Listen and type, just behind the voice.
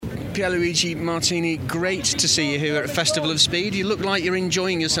Pier Luigi Martini, great to see you here at Festival of Speed. You look like you're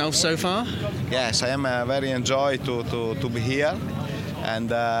enjoying yourself so far. Yes, I am very enjoyed to be here,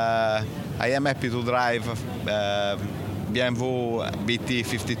 and I am happy to drive BMW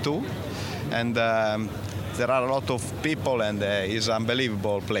BT52, and there are a lot of people, and it's an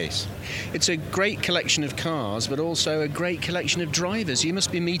unbelievable place. It's a great collection of cars, but also a great collection of drivers. You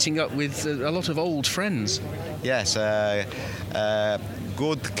must be meeting up with a lot of old friends. Yes,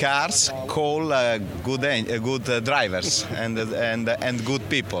 good cars call good drivers and good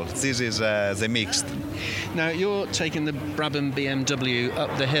people. This is the mixed. Now, you're taking the Brabham-BMW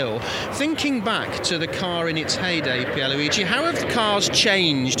up the hill. Thinking back to the car in its heyday, Pier Luigi, how have the cars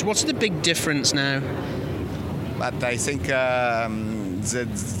changed? What's the big difference now? But I think that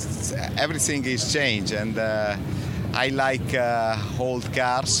everything is changed, and I like old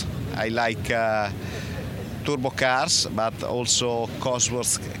cars. I like turbo cars, but also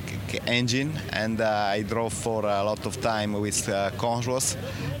Cosworth engine, and I drove for a lot of time with Cosworth,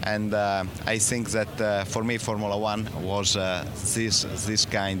 and I think that for me Formula One was this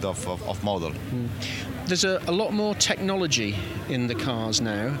kind of model. There's a lot more technology in the cars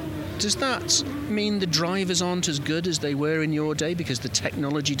now. Does that mean the drivers aren't as good as they were in your day because the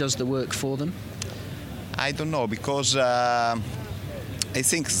technology does the work for them? I don't know, because I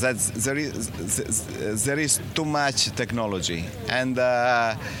think that there is too much technology, and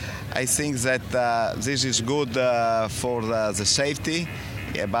I think that this is good for the safety,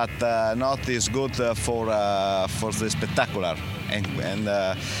 but not is good for the spectacular. And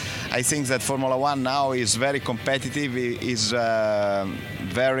I think that Formula One now is very competitive, is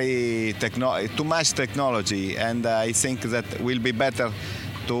very too much technology, and I think that will be better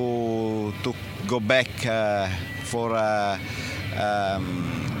to go back for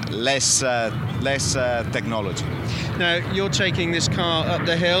less technology. Now, you're taking this car up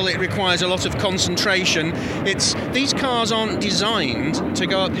the hill. It requires a lot of concentration. These cars aren't designed to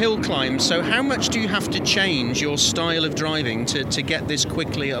go up hill climbs, so how much do you have to change your style of driving to get this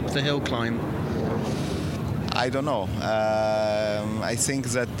quickly up the hill climb? I don't know. I think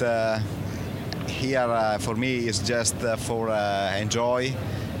that here for me is just for enjoy,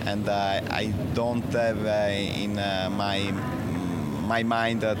 and I don't have in my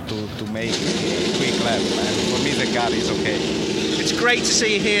mind to make a quick lap, and for me the car is okay. It's great to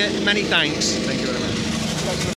see you here. Many thanks. Thank you very much.